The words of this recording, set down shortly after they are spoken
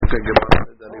Okay, Gemara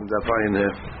Nedarim Daf Ayin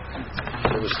here.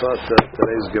 So we start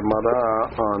today's Gemara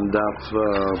on Daf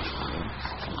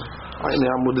Ayin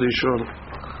Amud Rishon.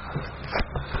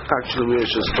 Actually, we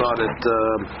should start at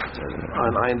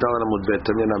on Ayin Dal Amud Bet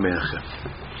Tamina Me'ache.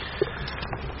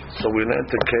 So we learned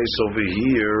the case over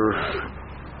here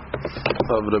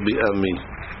of Rabbi Ami.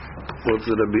 What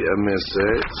did Rabbi Ami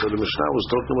say? So the Mishnah was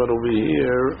talking about over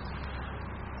here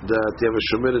that you have a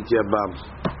Shomer et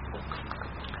Yabam.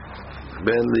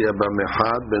 Ben liyabam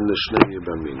echad, ben l'shnei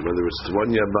yabamim. Whether it's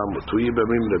one yabam or two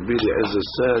yabamim, Rabbi Eliezer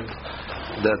said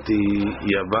that the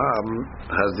yabam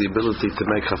has the ability to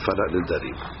make hafarat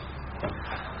nedarim.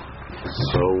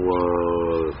 So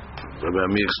Rabbi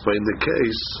Ami explained the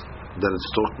case that it's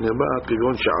talking about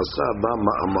Pigon she'asa ba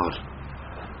ma'amar,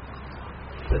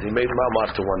 that he made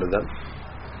ma'amar to one of them,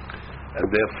 and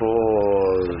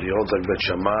therefore he holds like Bet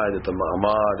Shammai that the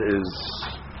ma'amar is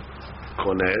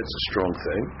koneh, it's a strong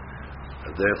thing.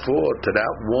 Therefore, to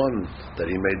that one that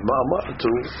he made ma'amar to,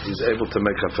 he's able to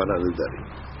make hafarat nedarim.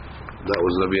 That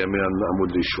was Rabbi Ami on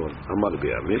Amud Rishon. Amar Rabbi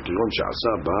Ami, kigon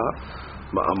she'asa ba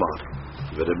ma'amar.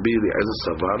 Rabbi Eliezer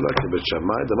savar la kibet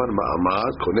Shammai damar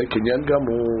ma'amar koneh kinyan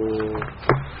gamur.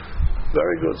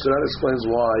 Very good. So that explains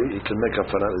why he can make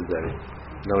hafarat nedarim.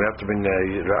 Now we have to bring a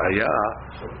ra'ayah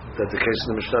that the case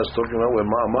in the Mishnah is talking about where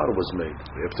ma'amar was made.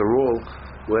 After all,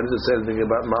 where does it say anything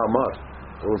about ma'amar?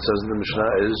 All it says in the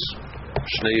Mishnah is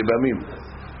Shnei Yibamim.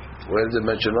 Where did it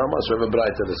mention Ramas? We have a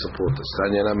brighter to support this.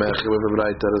 Tanya Namechi, we have a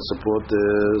brighter to support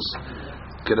this.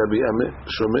 Kirabi Ame,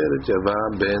 Shomer et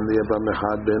Yavam, Ben Yibam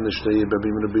Echad, Ben Shnei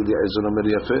Yibamim, Rabbi Eliezer Omer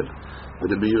Yafer,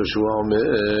 Rabbi Yoshua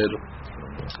Omer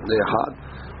Le'echad,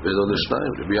 V'lo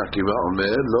L'shnayim, Rabbi Akiva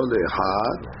Omer Lo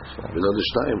Le'echad, V'lo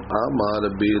L'shnayim, Amar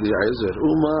Rabbi Eliezer,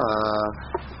 Uma,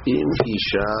 Im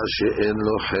Isha she'en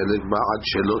lo chelek ba'ad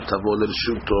shelo tavo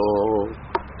l'rshuto.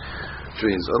 Which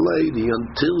means a lady,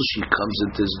 until she comes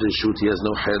into his reshut, he has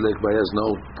no chelek, but he has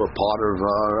no part of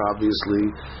her, obviously.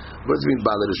 What does it mean,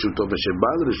 ba'al reshuto?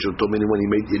 Ba'al reshuto, meaning when he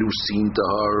made irusin to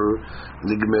her,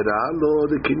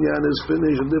 the kinyan is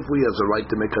finished, and therefore he has a right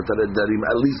to make hafarat nedarim,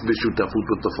 at least b'shutafut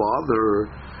with the father.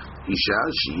 Isha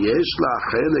sheyesh la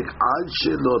chelek ad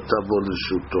shelo tavo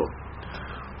l'rshuto.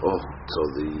 Oh, so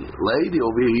the lady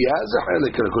over here, he has a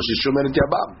chelek because she's shomer et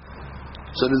yabam.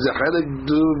 So there's a chelek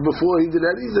before he did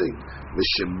anything.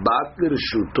 V'shebat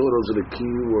l'reshuto, those are the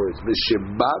key words.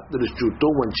 V'shebat l'reshuto,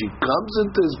 when she comes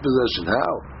into his possession,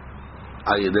 how?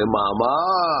 Ayedeh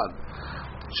ma'amad.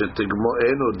 Shetigmor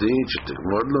enodin,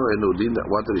 shetigmor lo enodin.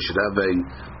 What he should have a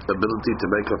ability to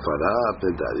make a hafarat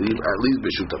nedarim, at least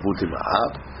b'shutafut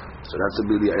ima'av. So that's a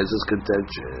Rabbi Eliezer's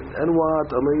contention. And what?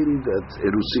 A lady that's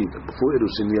Erusin. Before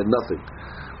Erusin, he had nothing.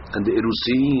 And the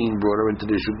Erusin brought her into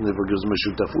the Reshut and therefore gives him a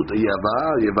Shutafut. A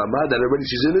Yavama, that already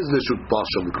she's in his Reshut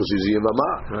partial because he's a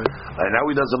Yavama. Right. And now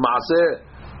he does a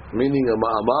Maaseh, meaning a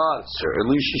Ma'amah.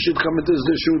 Certainly she should come into his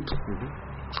Reshut.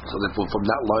 So therefore from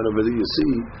that line over there you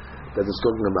see that it's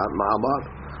talking about Ma'amah.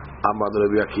 Amar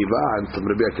Rabbi Akiva, and from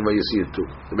Rabbi Akiva you see it too.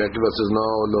 Rabbi Akiva says, no,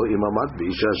 lo imamat,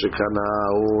 bi'isha shekana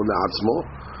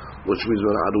la'atzmo. Which means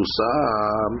when Arusa,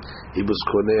 he was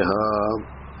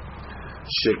koneha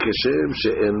shekeshem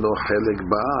she'en lo chelek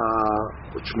ba,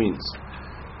 which means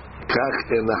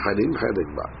kach en harim chelek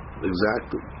ba.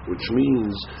 Exactly. Which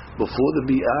means before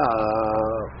the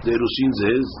bi'ah, the Erusin's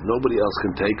his. Nobody else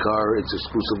can take her. It's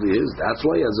exclusively his. That's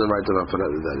why he has the right to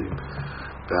hafarat nedarim.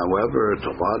 However,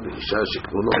 Tomad isha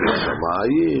shekunu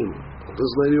l'shamayim.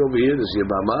 This lady over here, this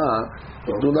Yabama,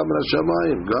 yeknu lam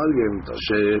l'shamayim. God gave him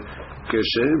tasher.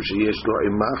 כשם שיש לו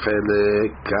עמה חלק,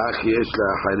 כך יש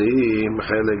לאחרים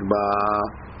חלק בה.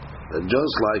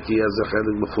 Just like he has a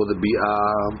חלק before the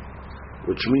bi'ah,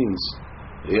 which means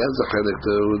he has a חלק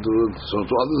so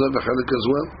to others have a xhelek as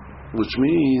well, which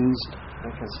means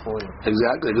they can spoil it.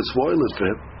 Exactly, they can spoil it for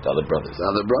him. The other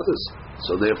brothers.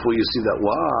 So therefore you see that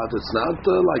what? It's not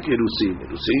like Erusin.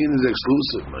 Erusin is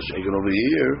exclusive. Mashiach over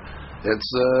here,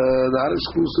 it's not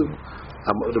exclusive.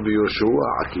 Rabbi Yoshua,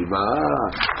 Akiva,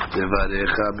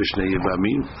 Devarecha b'shnei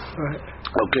Yivamim.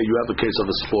 Okay, you have a case of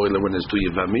a spoiler when there's two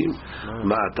Yivamim.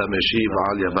 Ma'ata meshiv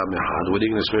al Yavam echad. What are you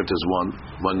going to say if there's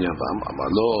one Yavam?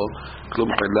 Amalo,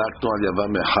 klum chilaknu al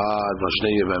Yavam echad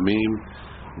v'shnei Yivamim.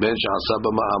 Ben she'asa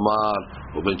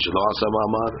b'ma'amar or ben she'lo asa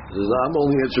ma'amar. I'm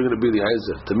only answering Rabbi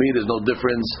Eliezer. To me, there's no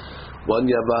difference. One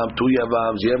Yavam, two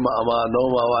Yavams, Yeh ma'amar, no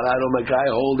ma'amar. I don't make. I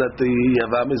hold that the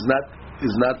Yavam is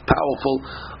not powerful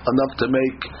enough to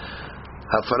make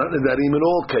hafarat nedarim in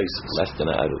all cases. Less than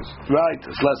a arus. Right,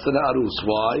 it's less than a arus.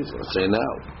 Why? Let's say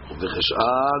now.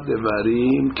 V'chesh'ar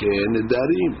devarim ke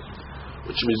nedarim.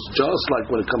 which means just like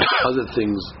when it comes to other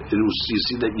things, you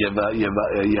see that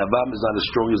Yavam is not as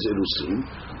strong as Irusin.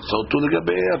 So to the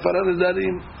Gabe Afara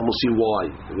Nedarim, and we'll see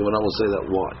why. And I will say that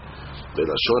why.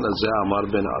 Belashon Azeh Amar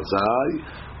Ben Azai,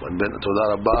 when Ben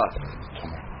Todah Rabba,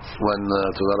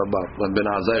 when Ben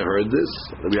Azai heard this,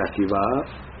 Rabbi Akiva,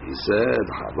 he said,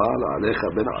 Haval Alecha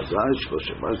Ben Azai,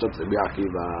 Shemashtat Rabbi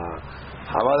Akiva.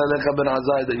 Haval Alecha Ben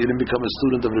Azai, that you didn't become a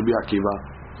student of Rabbi Akiva.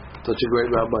 Such a great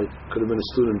rabbi, could have been a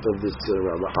student of this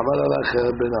rabbi. Haval Alecha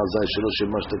Ben Azai,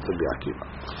 Shemashtat Rabbi Akiva.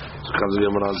 So comes the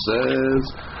Gemara says,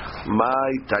 my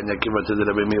Tanya Kiva to the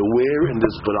Rabbi Meir, where in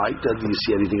this Baraita do you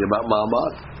see anything about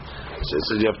Ma'amad? So it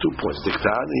says you have 2 points.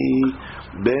 Diktani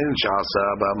ben Sha'asa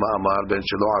Ma'amar ben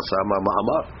Shelo Asa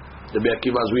Ma'amar. Rabbi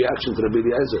Akiva's reaction to Rabbi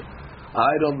Eliezer.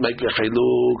 I don't make a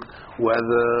chiluk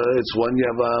whether it's 1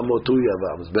 yavam or 2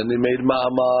 yavams. Ben he made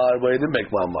Ma'amar, but he didn't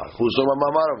make Ma'amar. Who saw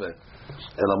Ma'amar of it?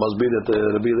 And it must be that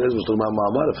Rabbi Eliezer was talking about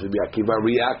Ma'amar. If Rabbi Akiva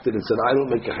reacted and said, I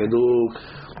don't make a chiluk,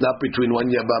 not between 1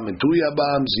 yavam and 2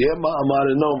 yavams, yeah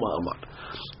Ma'amar and no Ma'amar.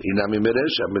 Inami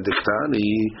Meresha Mediktani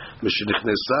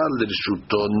Mishnechnesa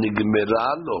Lirshuto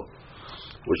Nigmera lo,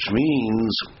 which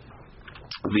means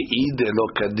V'ide lo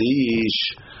Kadish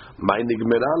my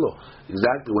Nigmera lo.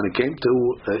 Exactly, when it came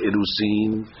to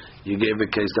Irusin, you gave a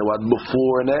case that was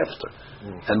before and after.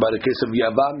 And by the case of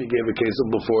Yavam, you gave a case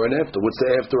of before and after. What's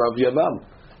the after of Yavam?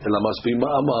 And that must be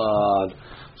Ma'amad.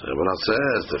 So Rabbanah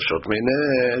says, Tefshot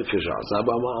Meineh, Kisha'asa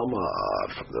Ba'Ma'amad.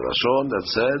 The Rashon that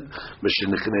said,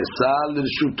 Mishnechnesa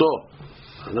L'Rshuto.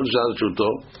 Not L'Rshuto.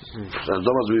 As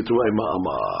long as we threw a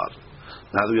Ma'amad.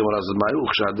 Now the Gemara says, Ma'u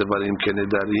Chshad Devarim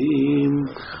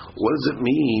Kenedarim. What does it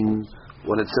mean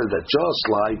when it says that? Just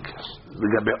like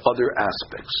the other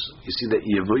aspects. You see that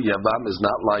Yavam is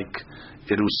not like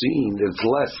Irusin, it's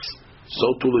less.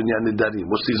 So too L'Inyan Nedarim.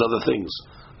 What's these other things?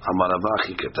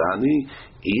 Amaravachi Ketani,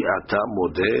 I ata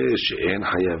modeh she'en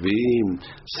hayavim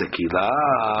sekila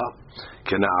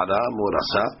kena'ara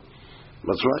morasa.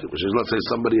 That's right. Which is, let's say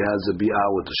somebody has a bi'ah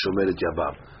with the shomeret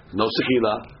yavam. No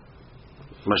sekila.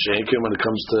 Mashenke, when it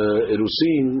comes to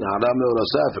Irusin, na'ara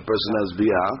morasa, if a person has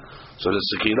bi'ah, so there's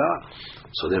sekila.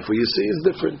 So therefore you see it's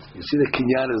different. You see the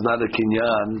kinyan is not a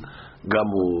kinyan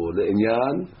gamur. The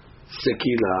inyan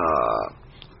sekila.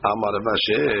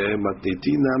 Amaravashi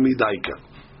matnitina midaika.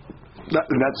 And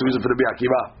that's the reason for the Rabbi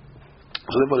Akiva.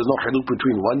 So therefore there's no chiluk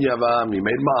between 1 yavam, he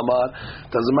made ma'amar.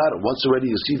 Doesn't matter. Once already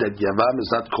you see that yavam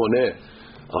is not koneh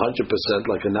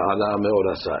 100% like a na'ala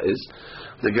me'orasa is.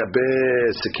 The gabe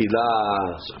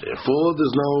sekila. So therefore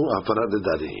there's no afara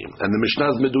nedarim. And the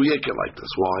Mishnah is meduyeket like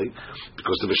this. Why?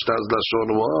 Because the Mishnah's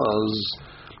lashon was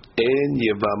en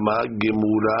yavama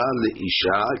gemura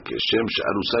leisha keshem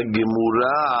she'arusa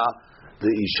gemura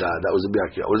leisha. That was the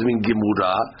Rabbi Akiva. What does it mean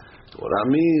gemura? What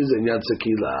that means in Yad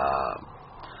Sekila.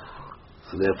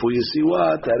 So therefore you see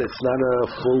what? That it's not a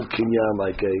full kinyan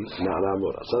like a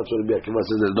Na'aramura. So that's what Rabbi Akiva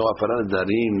says, there's no Afara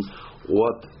Nedarim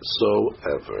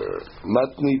whatsoever.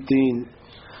 Matnitin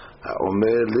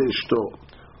Omer Leishto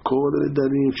Kol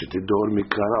Nedarim Shetidor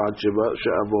Mikara Ad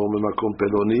She'avo Memakom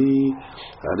Peloni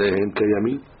Arehen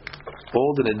Kayami.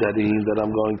 All the Nedarim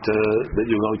that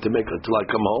you're going to make until I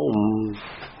come home,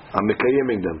 I'm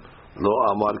Mekayeming them. Lo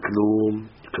Amar Klum.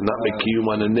 Could not make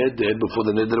kiyum on a neder before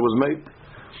the neder was made.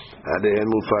 And then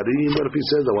mufarim, what if he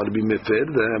says, I want to be mefer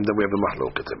them, then we have a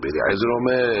mahloket.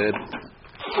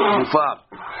 Mufar.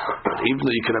 Even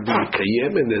though you cannot be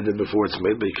mekayem a neder before it's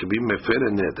made, but you can be mefer a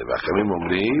neder. V'achamim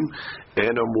omrim,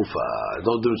 eno mufar.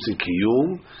 No difference in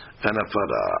kiyum and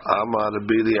afara. Amar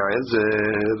Rabbi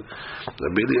Eliezer.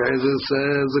 Rabbi Eliezer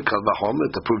says, kal v'chomer,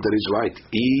 to prove that he's right.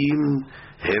 Im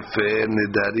hefer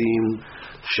nedarim.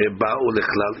 שבאו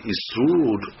לכלל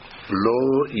איסור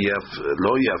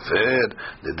לא יפר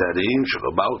נדרים שלא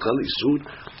באו לכלל איסור.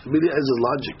 Really, as the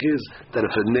logic is that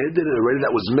if a neder already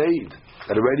that was made,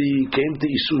 that already came to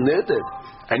isur neder,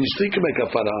 and you still can make a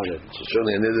farah on it. So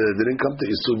certainly a neder that didn't come to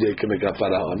isur, you can make a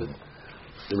farah on it.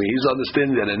 I mean, he's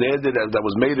understanding that a neder that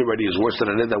was made already is worse than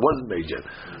a neder that wasn't made yet.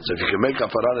 So if you can make a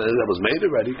farah on a neder that was made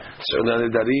already, certainly a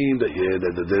nedarim that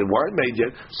weren't made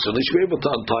yet, certainly you should be able to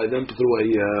untie them through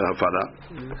a farah.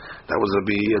 That was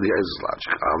Rabbi Eliezer's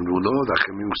logic. Amrulo, the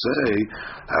Chemim say,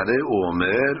 Are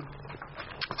Omer,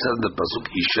 it says in the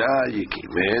pasuk, Isha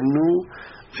yekimenu,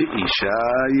 v'isha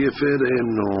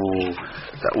yeferenu.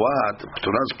 That what? The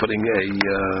Torah is putting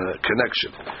a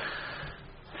connection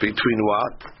between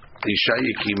what? Isha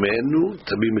yekimenu,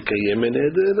 to be mekayem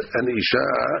neder, and Isha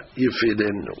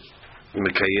yefidenu,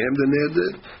 mekayem the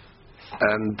neder,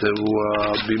 and to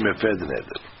be mefed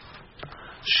neder.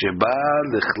 Sheba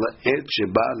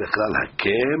lechlal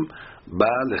hakem,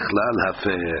 ba lechlal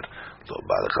hafer. Lo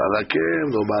ba lechlal hakem,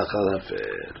 lo ba lechlal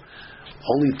hafer.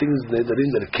 Only things nedarim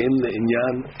that came the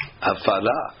inyan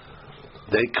hafara.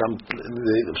 They come.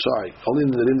 Only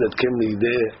nedarim that came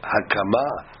lidei hakama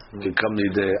can come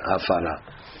lidei hafara.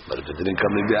 But if it didn't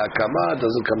come lidei hakama, it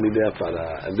doesn't come lidei hafara.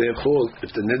 And therefore,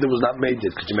 if the neder was not made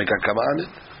yet, could you make hakama on it?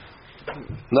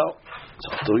 No.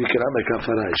 So you cannot make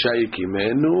hafara. Isha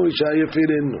yikimenu, isha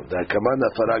yefirenu. The hakama and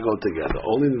hafara go together.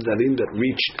 Only the nedarim that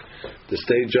reached the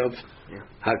stage of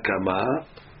hakama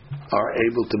are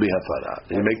able to be hafara.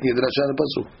 You're making a drasha on the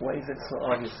pasuk. Why is it so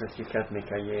obvious that you can't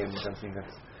make a yem something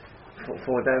that's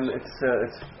for them? It's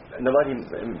nobody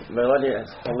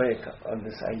has halek on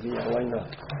this idea. Why not?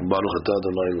 Baruch atah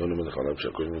Adonai Eloheinu melech haolam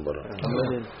she'akol nהיה b'ra.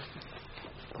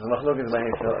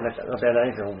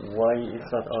 Why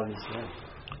it's not obvious?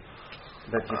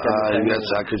 That you Yes,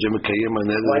 how could you mekayim a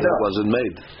neder that wasn't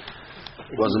made?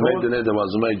 Wasn't made. The neder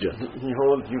wasn't made yet. He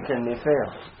holds you can fail.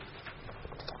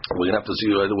 We're gonna have to see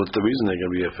what's the reason they're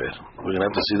gonna be fair. We're gonna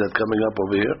have to see that coming up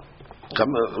over here.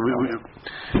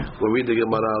 We'll read the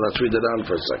Gemara. Let's read it down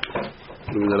for a second.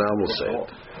 Read it down. We'll say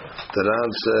it. The Ran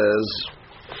says,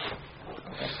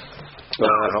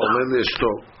 "Haomer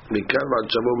le'eshto mikan v'ad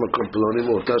shavo makom peloni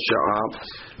v'ota sha'a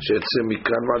she'etze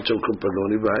mikan v'ad shavo makom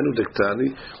peloni v'hainu dektani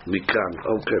mikan."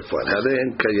 Okay, fine. Harei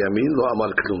en kayamin lo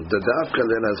amar klum. Dadav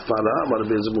kalen hazfara amar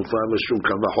be'ezeh mufar meshum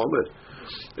kal v'chomer.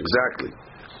 Exactly.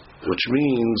 Which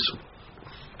means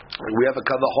we have a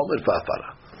kal v'chomer for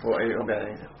hafara. Right.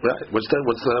 What's that?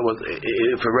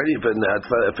 If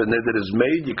a neder is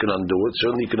made, you can undo it.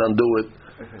 Certainly, you can undo it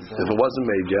if it wasn't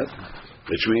made yet.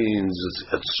 Which means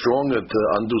it's stronger to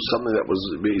undo something that was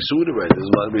isur already. There's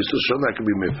a lot of isur. Certainly, that can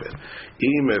be mefer.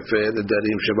 Mefer the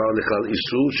nedarim sheba'u lechal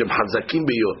isur shem hazakim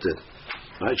biyoter.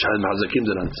 Right? Shem hazakim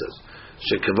the Ran says.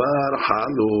 שכבר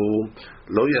חלו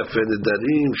לא יפה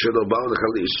נדרים שלא באו לך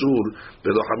לאיסור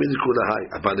ולא חמיד יקרו להי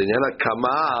אבל עניין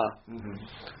הקמה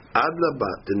עד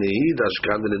לבת דנהיד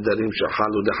השכן ונדרים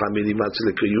שחלו דחמידים אצל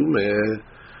לקיומה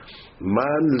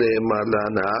מן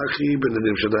למעלן האחי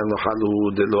בנדרים שלהם לא חלו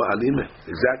דלא אלימה.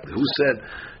 Exactly. Who said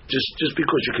just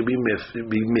because you can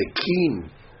be mekim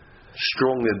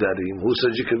strong nedarim, who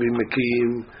said you can be mekim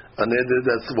a neder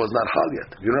that was not hal yet?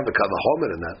 You don't have a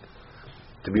kavahomer in that.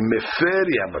 To be mefer,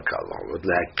 you have a kal v'chomer.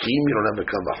 The hakim, you don't have a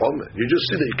kal v'chomer. You just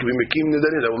see that you can be mekim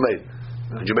nedarim that were made.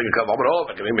 Did you make a kal v'chomer? Oh,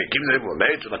 I can be mekim nedarim that were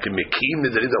made. So I can mekim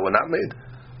nedarim that were not made.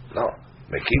 No,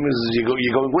 mekim is you're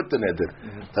going with the neder.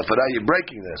 Hafara you're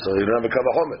breaking there, so you don't have a kal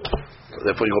v'chomer. So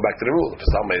therefore you go back to the rule. If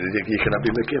it's not made, you cannot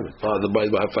be mekim. Oh, the by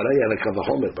hafara you have a kal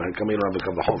v'chomer, but how come you don't have a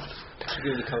kal v'chomer?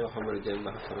 You the kal v'chomer again,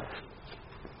 hafara.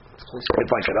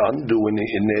 If I can undo in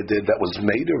neder that was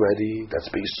made already, that's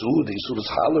beisur. The isur is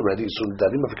hal already. So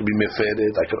darim, if it can be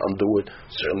meferet, I can undo it.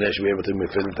 Certainly, I should be able to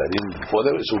meferet darim before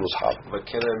the isur was hal. But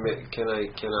can I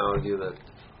argue that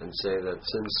and say that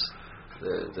since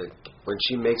the when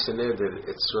she makes a neder,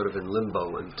 it's sort of in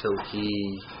limbo until he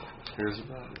hears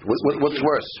about it. What's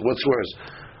worse? What's worse?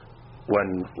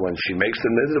 When she makes the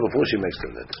neder, before she makes the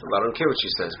neder. Well, I don't care what she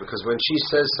says because when she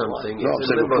says something, no, I'm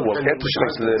saying before. After she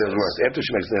makes the neder is worse. After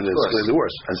she makes the neder, it's clearly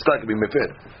worse. And still, it can be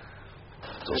mefed.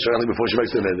 So certainly before she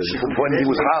makes the neder, when he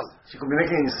was hal, she could be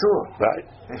making isur, right?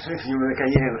 If you make a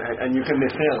yem and you can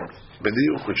mefed.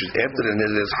 Which is after the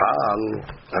neder is hal,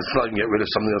 and still I can get rid of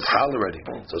something that's hal already.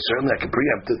 So certainly I can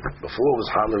preempt it before it was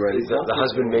hal already. The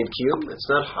husband made kiyum. It's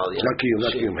not hal yet. It's not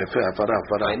kiyum. Hafara.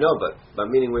 I know, but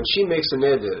meaning when she makes a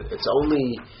neder, it's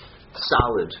only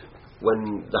solid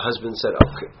when the husband said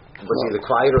okay. Was either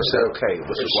quiet or said okay. If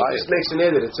she just makes a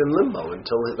neder, it's in limbo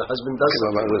until the husband does it.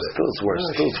 Still it's worse.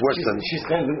 Still it's worse than.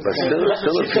 Still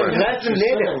it's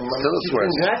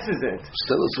worse.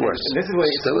 Still it's worse.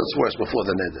 Still it's worse before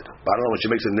the neder. But I don't know when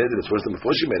she makes a neder, it's worse than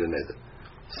before she made a neder.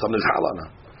 Something's halana.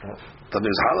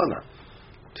 Something's halana.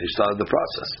 She started the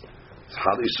process. It's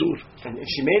hal isur. And if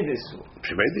she made this,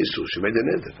 she made the isur. She made the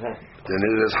neder. The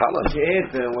neder is halal. She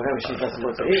ate whatever she was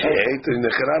supposed to eat. She ate in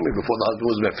the cherami before the husband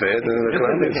was mefed. In the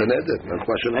cherami, it's a neder. No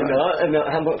question. And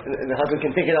the husband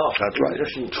can take it off. That's right.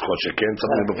 It's called shekin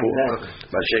something before.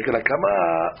 But shekin hakama,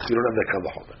 you don't have that kal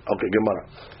v'chomer. Okay, Gemara.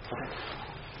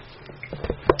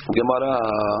 Gemara.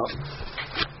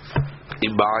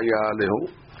 Ibaya lehu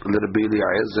l'Rabbi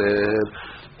Eliezer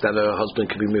that a husband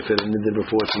can be mefed in neder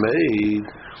before it's made.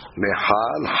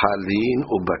 Mehal halin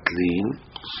ubatlin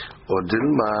or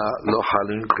dilma lo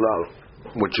halin klal,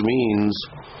 which means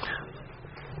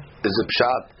is a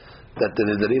pshat that the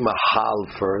nedarim are hal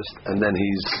first and then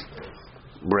he's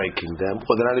breaking them,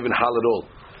 or they're not even hal at all.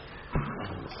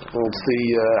 What's the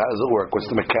how does it work? What's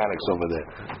the mechanics over there?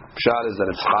 Pshat is that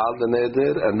it's hal the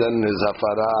neder and then his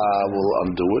hafara will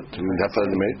undo it. I mean,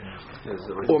 hafara made,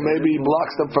 or maybe he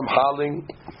blocks them from haling.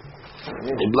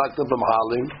 He blocks them from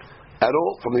haling. at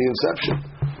all from the inception.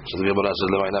 So the Gemara says,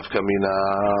 "Levay nafka mina."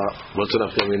 What's a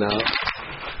nafka mina?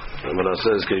 The Gemara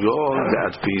says, "Kegon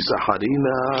that pisa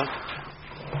harina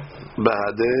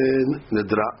ba'aden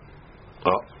nedra."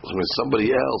 Oh, so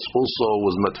somebody else also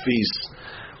was matfis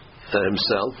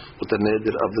himself with the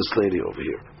neder of this lady over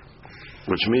here,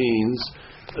 which means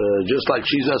just like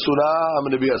she's asura, I'm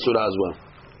going to be asura as well.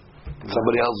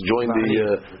 Somebody else joined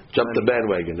jumped the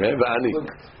bandwagon.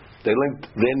 They linked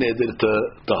their neder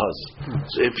to us.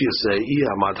 So if you say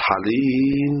iyamad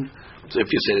halin, so if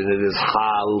you say that it is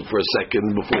hal for a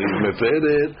second before you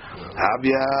mefeded,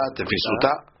 havya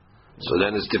tefisuta. So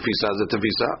then it's tefisa as a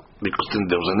tefisa because then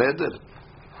there was a neder.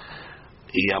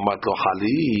 Iyamat lo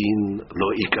halin lo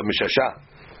ika mishasha.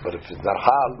 But if it's not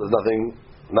hal, there's nothing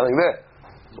there.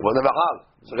 Well, never hal.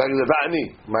 So guy is ba'ani.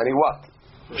 Mani what?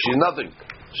 She's nothing.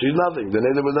 The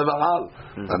neder was never hal,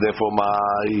 and therefore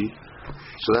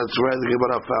So that's where the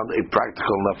Gemara found a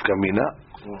practical nafkamina.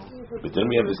 But then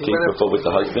we have this case before with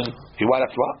the husband. He went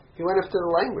after what? He went after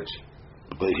the language.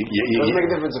 But it doesn't make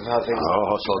a difference of how things.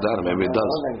 Slow down. Maybe it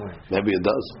does. Maybe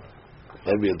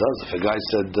it does. If a guy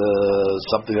said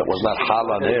something that was not hal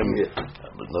on him,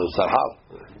 no, it's not hal.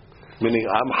 Meaning,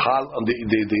 I'm hal on the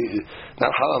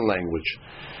not hal on language.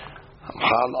 I'm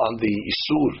hal on the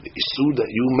isur that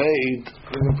you made.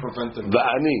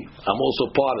 Va'ani. I'm also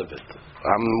part of it.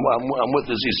 I'm with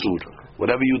this isur.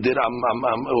 Whatever you did,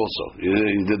 I'm also. You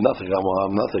did nothing.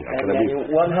 I'm nothing.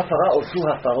 One hafara or two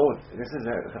hafarot. This is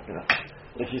a hafara.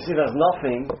 If you see there's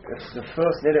nothing, if the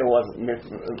first neder was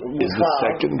is the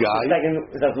second guy.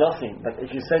 There's nothing. But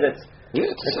if you say that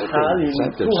it's hal, you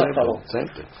need two hafarot. Same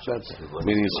thing.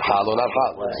 Meaning it's hal or not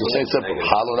hal. It's the same simple.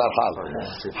 Hal or not hal.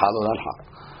 Hal or not hal.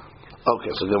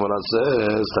 Okay, so Gemara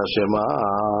says, Tashema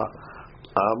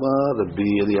Amar Rabbi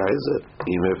Eliezer,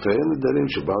 Im Hefer Nedarim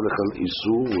Shebao Lechal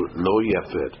Isur Lo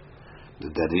Yafer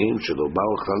Nedarim Shelo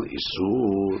Bao Lechal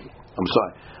Isur. I'm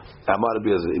sorry. Amar Rabbi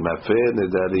Eliezer, Im Hefer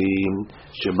Nedarim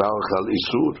Shebao Lechal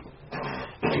Isur.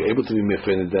 If you're able to be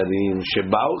Mefer Nedarim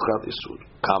Shebao Lechal Isur,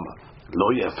 Kama Lo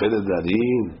Yafer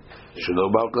Nedarim Shelo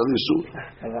Bao Lechal Isur.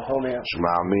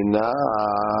 Shema Mina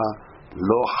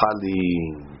Lo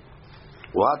Halim.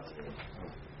 What?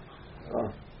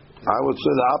 I would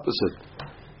say the opposite.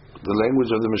 The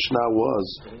language of the Mishnah was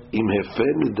Im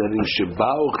hefer nedarim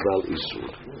shebao chal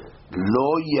isur lo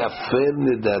yafer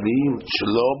nedarim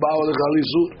shelo bao lechal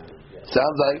isur.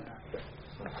 Sounds like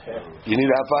you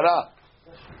need hafara.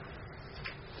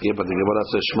 Yeah, but the Gemara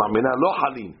says shma mina lo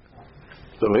halim.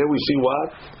 So here we see what?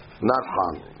 Not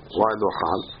hal. Why lo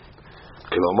hal?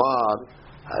 Kilomar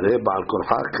הרי בעל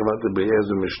כורחה כבד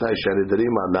באיזו משנה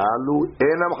שהנדרים הללו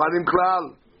אינם חלים כלל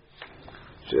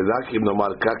שרק אם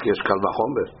נאמר כך יש קל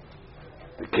וחומר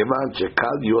וכיוון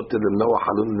שקל יותר למנוע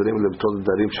חלו נדרים לבטול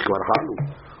נדרים שכבר חלו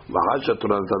ואחר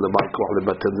שהתורה נתן לבעל כוח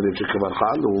לבטל נדרים שכבר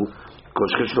חלו כל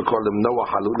שכש לכל למנוע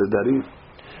חלו נדרים.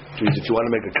 If you want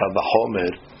to make a קל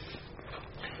וחומר,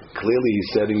 clearly he's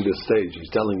setting the stage.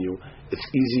 He's telling you it's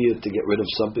easier to get rid of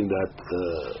something that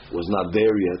was not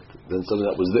there yet than something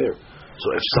that was there. So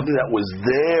if something that was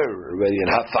there already and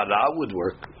hafara would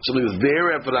work, something that was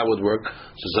there after that would work,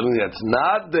 so something that's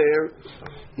not there,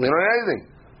 you don't have anything.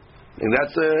 And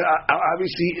that's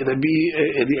obviously it'd be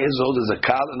the ezod is a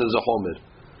kal and there's a homer.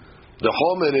 The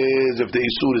homer is if the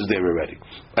isur is there already,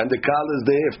 and the kal is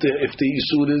there if the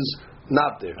isur is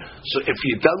not there. So if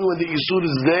you tell me when the isur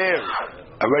is there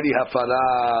already,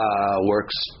 hafara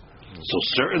works. So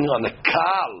certainly on the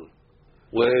kal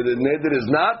where the neder is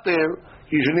not there,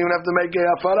 you shouldn't even have to make a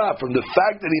hafara. From the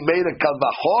fact that he made a kal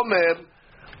v'chomer,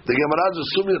 the Gemara is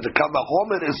assuming that the kal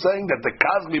v'chomer is saying that the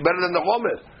kal will be better than the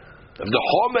chomer. If the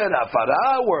chomer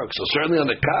hafara works, so certainly on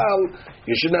the kal,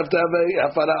 you shouldn't have to have a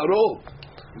hafara at all.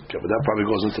 Okay, but that probably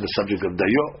goes into the subject of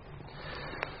dayo.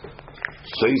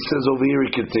 So he says over here,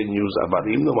 he continues, אבל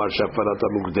אם נאמר שהפרת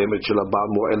המוקדמת של הבעל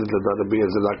מועלת לדעת רבי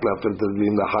זה רק להפר את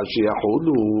הדין לאחר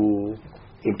שיחולו,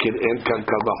 אם כן אין כאן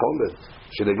קל וחומר.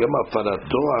 שגם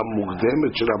הפרתו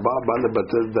המוקדמת של הבעל בא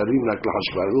לבטל דברים רק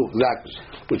לחשברו.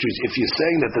 Which is, if you're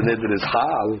saying that the neder is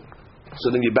hal, so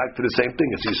then you're back to the same thing.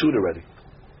 It's Yisur already.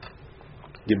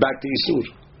 You're back to Yisur.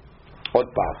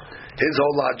 His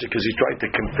whole logic is he's trying to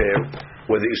compare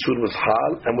whether Yisur was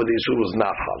hal and whether Yisur was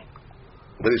not hal.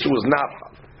 Whether Yisur was not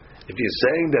hal. If you're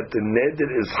saying that the neder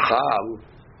is hal,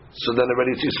 so then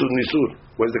already it's Yisur and Yisur.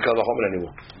 Where's the kal v'chomer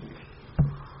anymore?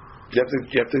 You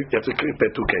have to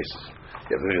compare two cases.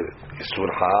 Isur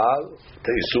hal to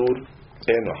isur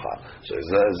eno hal. So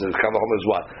the kal v'chomer is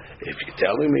what? If you're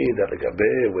telling me that the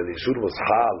gabe where the isur was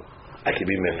hal, I can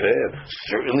be mefer.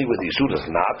 Certainly where the isur is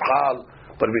not hal.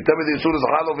 But if you tell me the isur is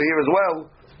hal over here as well,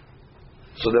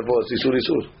 So therefore, it's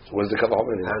isur. Where's the kavahom?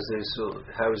 How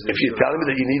is if you're telling me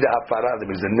that you need a hafara, that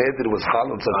means the neder was chal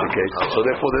in such a case. So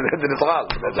therefore, the neder is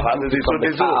chal. The chal is isur.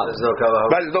 There's no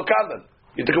kavahom. There's no kavahom.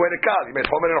 You took away the kal. You made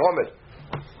homer and homer.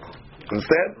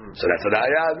 Understand? So that's an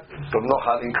ayat from no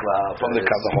halin klal, from the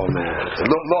kavahom.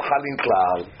 No halin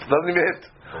klal. Doesn't even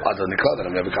hit. I don't need then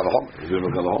I'm never kavahom. You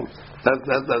never kavahom. That's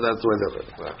the way that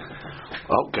is.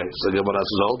 Okay. So the Gemara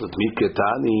says, "Hold it.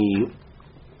 Miketani."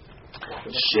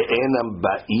 She'enam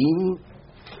ba'im,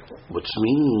 which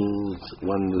means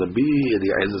when Rabbi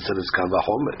Eliezer said it's kal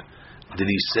v'chomer, did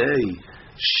he say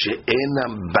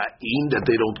she'enam ba'im, that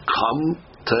they don't come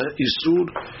to isur?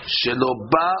 She'lo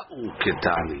ba'u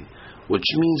ketani, which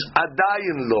means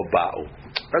adayin lo ba'u.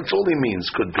 That's all he means,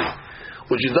 could be.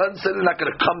 Which he doesn't say they're not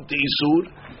going to come to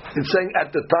isur. It's saying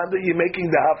at the time that you're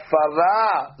making the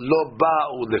hafara, lo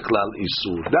ba'u l'klal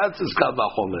isur. That's his kal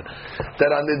v'chomer. That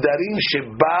on the Nedarim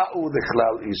sheba'u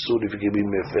l'klal isur, if you can be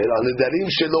mefer. On the Nedarim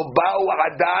shelo ba'u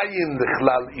adayin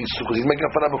l'klal isur, because he's making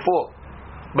hafara before.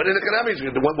 But in the economics,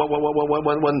 when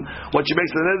she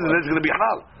makes the neder, it's going to be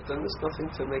hal. But then there's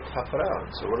nothing to make hafara.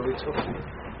 So what are we talking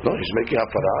about? No, he's making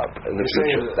hafara in the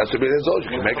future. That's the way it is.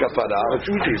 You can make hafara in the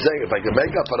future. He's saying, if I can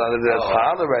make hafara, then that's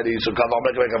hal already. So come on,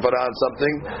 make hafara on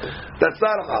something. That's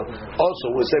not hal. Also,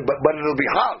 we'll say, but it'll be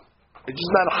hal. It's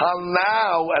just not hal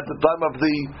now at the time of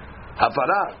the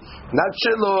hafara. Not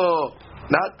shelo.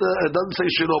 It doesn't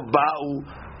say shelo ba'u.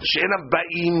 She'ena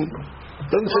ba'im.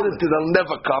 Doesn't say that they'll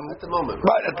never come. At the moment.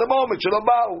 Right, at the moment. Shelo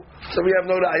ba'u. So we have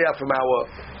no ra'ayah from our.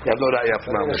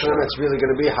 So it's really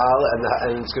going to be hal,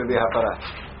 and it's going to be hafara.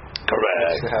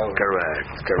 Correct.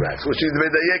 Which is the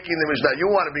medayek in the Mishnah. You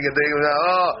want to be a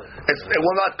it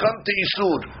will not come to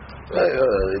isur.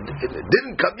 It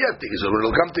didn't come yet to isur. It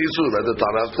will come to isur at the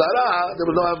time of Sarah. There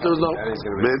was no.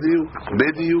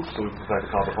 Bediu.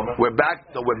 We're back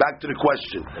to the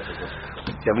question.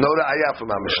 You have no ra'ayah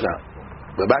from our Mishnah.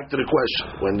 We're back to the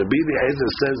question. When the Bidi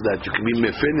Ezer says that you can be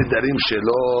mefin nedarim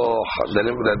shelo,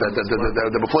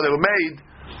 before they were made,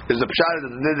 is the pshat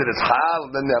that the neder is hal,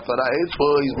 and then the hafara hits,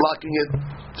 he's blocking it.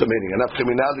 It's a meaning. And after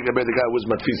now, the guy was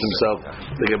matfis himself,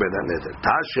 the guy that neder.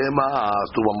 Tashema,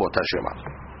 let's do one more tashema.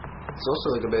 It's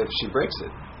also like if she breaks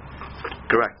it.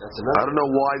 Correct. I don't know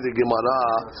why the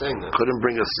Gemara couldn't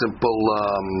bring a simple.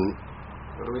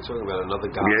 What are we talking about?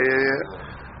 Another guy?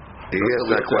 Yeah. He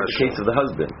asked that question. The case of the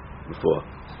husband before.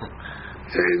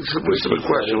 It's a simple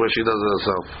question where she does it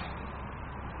herself.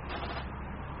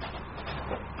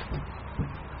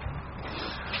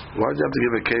 Why do you have to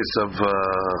give a case of?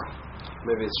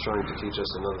 Maybe it's trying to teach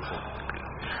us another thing.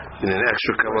 In an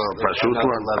extra pashut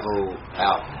level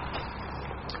out.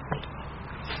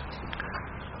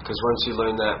 Because once you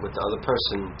learn that with the other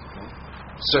person,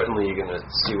 certainly you're going to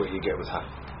see what you get with her.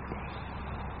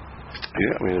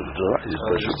 Yeah, I mean,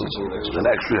 it's an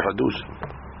extra hadush.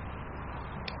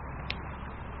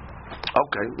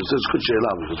 Okay, this is good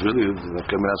sheila because really,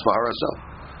 that's for her herself.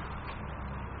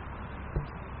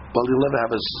 Well, you'll never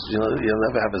have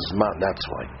a zman. That's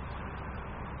why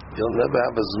you'll never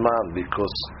have a zman,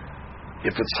 because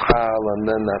if it's hal and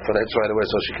then for that's right away,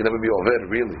 so she can never be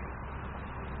over really.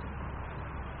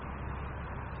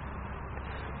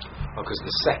 Because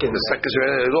the second is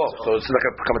off, so it's not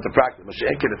going to come into practice. But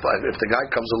if the guy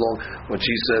comes along when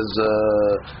she says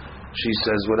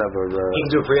whatever, he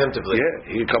can do it preemptively.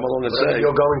 Yeah, he can come along and say,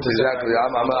 "You're going to exactly.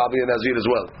 I'll be a nazir as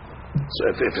well."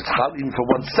 So if it's hal even for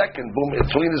 1 second, boom,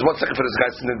 it's only this 1 second for this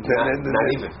guy. Not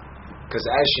even, because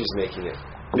as she's making it,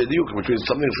 which means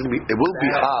something that's going to be, it will be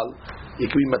hal.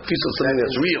 It can be matfis on something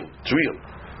that's real. It's real.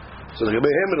 So the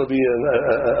him, it'll be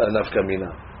a nafkamina.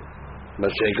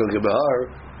 Mashenkel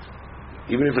gebehar.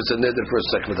 Even if it's a neder for a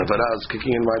second, the hafara is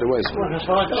kicking in right away. So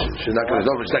she's not going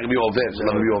to be all there. She's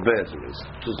not going to be all there.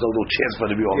 There's no chance for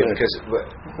her to be all there. Because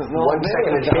 1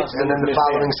 second it hits, and then the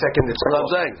following second it's That's what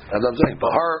I'm saying.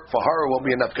 For her, it won't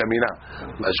be enough kamina.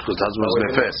 Because the husband was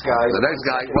nefes. The next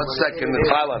guy, 1 second, and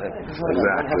pile on him.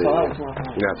 Exactly.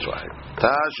 That's right.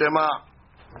 Tashema.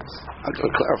 I'm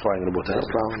clarifying about that. No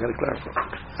problem. I got to clarify.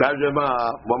 Tashema.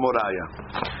 One more ayah.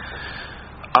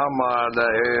 Amar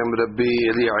lahem Rabbi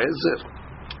Eliezer.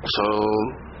 So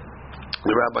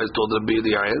the rabbis told Rabbi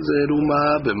Eliezer,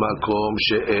 "Uma b'makom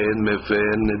she'en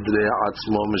mefen nidre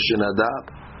atzmo mishenadav,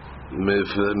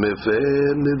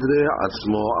 mefen nidre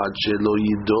atzmo ad shelo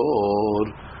yidor,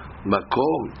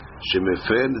 makom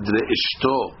shemefen nidre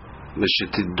ishto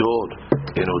mishetidor,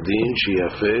 enodin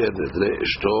sheyafer nidre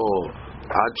ishto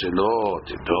ad shelo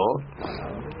tidor."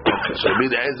 So Rabbi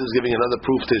Eliezer is giving another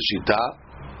proof to Shita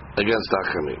against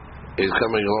Hachamim. He's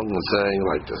coming along and saying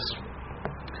like this: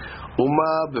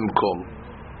 Uma b'mkom.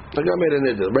 The guy made a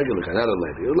neder, regular guy, not a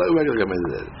lady. Regular guy made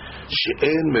a neder.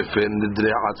 She'en mefir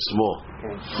nidrei atzmo.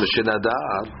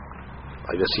 L'shenadar.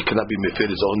 I guess he cannot be mefir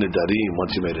his own nedarim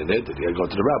once he made a neder. He got to go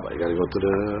to the rabbi. He got to go to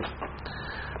the.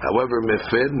 However,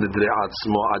 mefir nidrei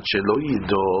atzmo ad shelo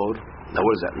yidor. Now,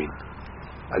 what does that mean?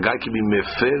 A guy can be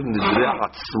mefir nidrei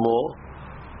atzmo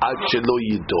ad shelo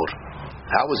yidor.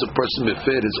 How is a person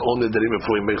mefir his own nedarim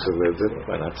before he makes a neder?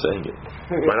 By not saying it.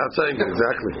 By not saying it,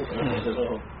 exactly.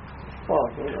 He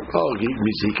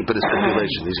can put a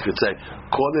stipulation. He could say,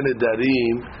 "Kol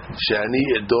nedarim shani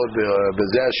edor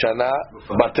b'zeh shana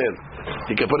batel."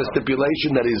 He can put a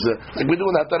stipulation that he's like we do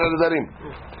in Hatar nedarim.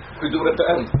 We do it at the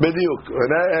end. בדיוק.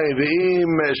 ואם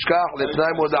אשכח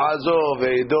לפני מודעה זו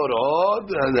וידור עוד,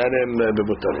 אז הם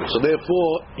מבוטלים. So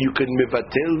therefore, you can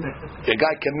מבטל. A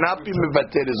guy cannot be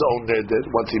מבטל his own neder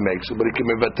once he makes it, but he can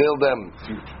מבטל them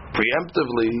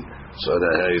preemptively. So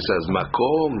that he says,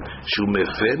 "Makom shu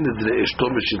mefen nidre eshto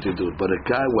b'shitidur." But a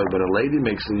guy, when a lady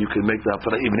makes it, you can make the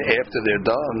hafara even after they're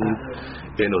done.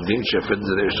 Enodin shefet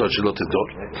nidre eshto shelo tidur.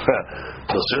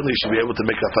 So certainly, you should be able to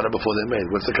make hafara before they're made.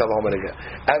 What's the kavah again?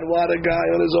 And what a guy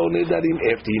on his own nedarim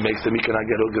after he makes them, he cannot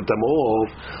get them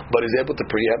off, but he's able to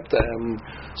preempt them.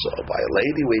 So by a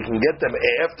lady, we can get them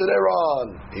after they're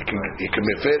on. He can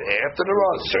mefer after they're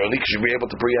on. Certainly, he should be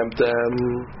able to preempt them.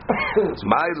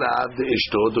 My love, the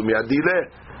eshto dumya.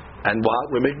 And what?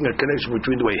 We're making a connection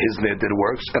between the way his neder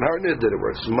works and her neder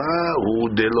works.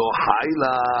 Ma'u de lo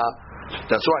hayla.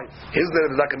 That's right. His neder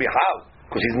is not going to be hal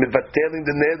because he's mivatteling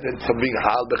the neder from being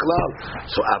hal bechlal.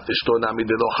 So afishto nami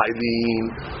de lo haylin.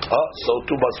 So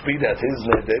too must be that his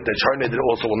neder, that her neder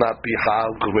also will not be hal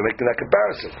because we're making that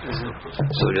comparison.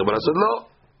 So the Gemara said no.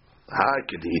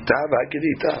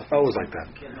 Always like that.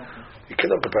 You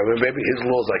cannot compare. Maybe his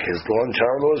law is like his law and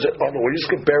our law is we're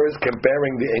just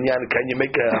comparing the inyan. Can you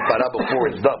make a hafara before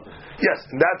it's done? Yes,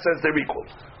 in that sense they're equal.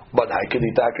 But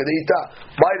hakidita.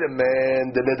 By the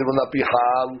man, the neder will not be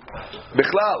hal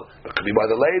bichlal. It could be by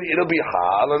the lady, it'll be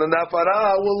hal, and then the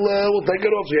hafara will take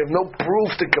it off. So you have no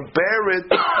proof to compare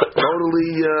it.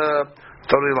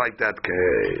 Totally like that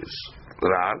case.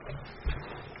 Right?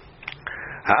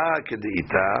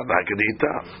 Hakidita.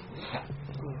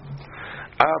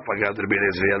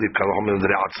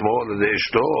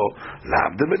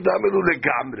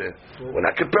 We're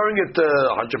not comparing it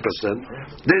 100%.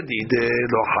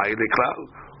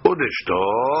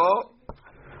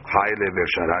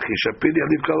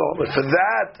 For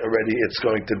that already it's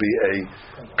going to be a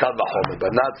kavahomer,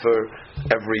 but not for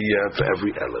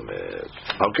every element.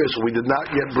 Okay, so we did not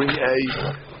bring it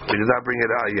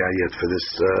yet for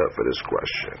this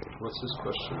question. What's this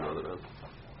question?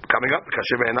 Coming up,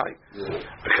 Kashe Be'enai.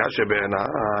 Kashe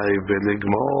Be'enai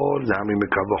ve'legmor nami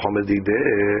mekava homedide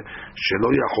shelo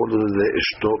yachol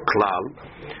le'eshto klal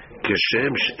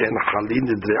keshem she'en halin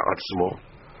nidre atzmo,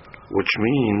 which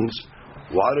means,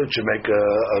 why don't you make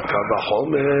a kava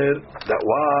homer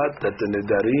that the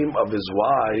nedarim of his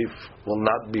wife will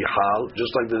not be hal,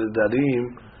 just like the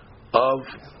nedarim of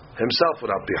himself will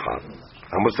not be hal.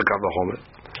 And what's the kava homer?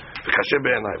 וקשה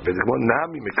בעיניי, ולגמור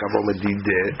נמי מקו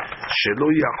המדידה שלא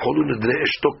יכולו נדרי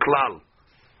אשתו כלל,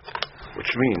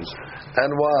 which means,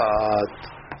 and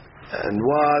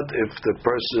what if the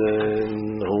person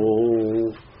who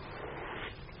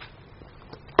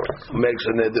makes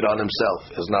a neder on himself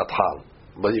is not hal,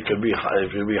 but you could be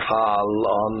hal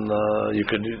on, you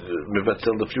could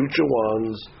mevatel the future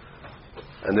ones,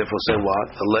 and therefore say what?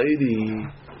 A lady.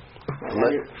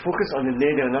 Focus on the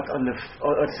neder, not on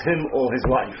him or his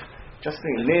wife. Just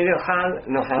think, neder hal,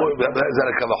 no hal. Is that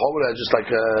a kavahomer? Just like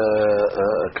a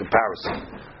comparison.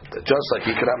 Just like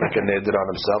he cannot make a neder on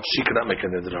himself, she cannot make a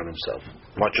neder on himself.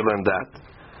 Why don't you learn that?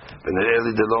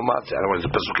 Otherwise,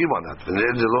 the pesukim on that.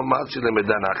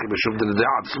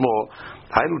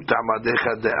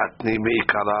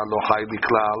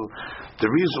 The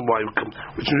reason why,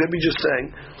 which may be just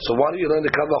saying, so why don't you learn the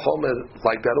kavahomer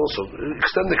like that also?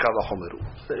 Extend the kavahomer.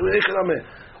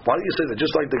 Why don't you say that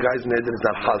just like the guy's neder is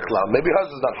not hal klal, maybe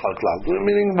hers is not hal klal?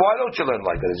 Meaning, why don't you learn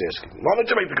like that? He's asking. Why don't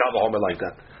you make the kavahomer like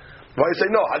that? Why you say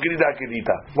no?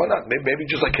 Hakidita. Why not? Maybe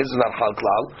just like his is not hal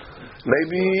klal,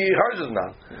 maybe hers is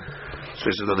not. So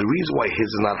he says the reason why his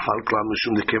is not hal klal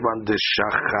mishum dekevan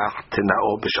deshachach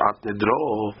tenao b'shat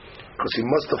nedro, because he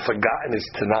must have forgotten his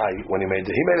tenai when he made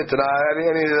it. He made it tenai.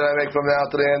 Any that I make from now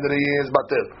to the end of the year is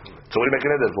batil. So what are you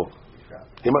making it for?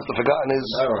 He must have forgotten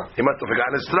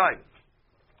his tenai.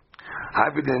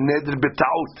 Having a neder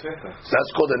b'taut.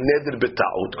 That's called a neder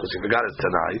b'taut because he forgot his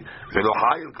tanai. V'lo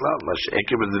hayil klal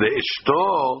mash'ekev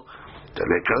l'ishto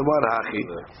telekal marachi.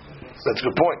 That's a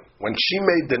good point. When she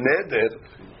made the neder,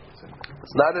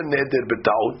 it's not a neder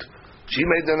b'taut. She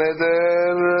made the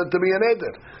neder to be a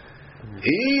neder.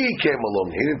 He came along.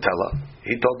 He didn't tell her.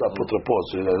 He told her, put report.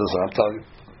 So listen, I'm telling you,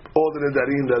 all the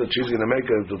nedarim that she's going to make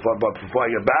before I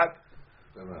get back,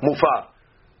 mufar.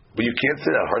 But you can't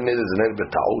say that her neder is a neder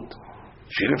b'taut.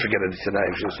 She didn't forget it tonight.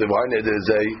 She said, her neder is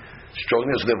a strong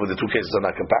neder, so therefore the two cases are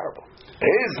not comparable.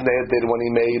 His neder, when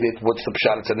he made it, what's the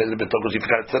pshat? It's a neder b'taut because he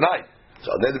forgot it tonight.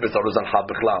 So a neder b'taut is on ha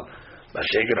b'chlal.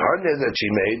 Mashiach, her neder that she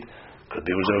made, could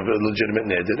be was a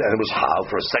legitimate neder, and it was hal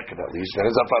for a second at least.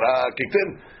 And his afara kicked in.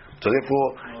 So therefore,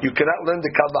 you cannot learn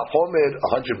the kal v'chomer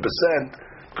 100%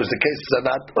 because the cases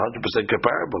are not 100%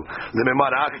 comparable.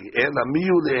 Lememar achi en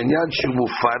amiu le'enyan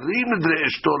shemufarim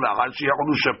dre'eshto la'achar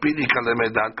she'yacholu shapiri kan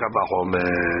lemedat kal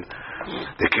v'chomer.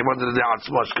 They came under the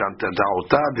עצמו השכנתה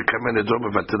דעותה דקמא נדור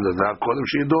מבטל נדר קודם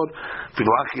שידור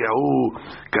אפילו אחי ההוא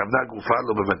כוונה גופה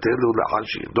לא מבטל לו לאחר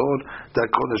שידור that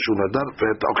קודם שהוא נדר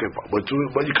okay,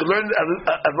 but you can learn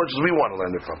as much as we want to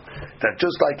learn it from that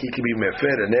just like he can be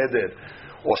mefer and neder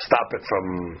or stop it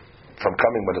from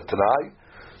coming with a tanai,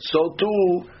 so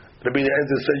too Rabbi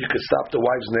Eliezer said you can stop the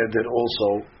wife's neder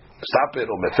also, stop it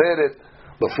or mefer it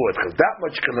before it, because that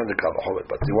much you can learn the kal v'chomer.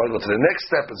 But you want to go to the next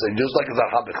step and say just like it's a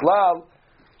ha b'chlal,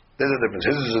 there's a difference.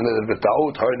 His is a neder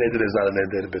b'taut, her neder is not a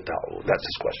neder b'taut. That's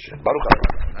his question. Baruch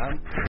Hashem.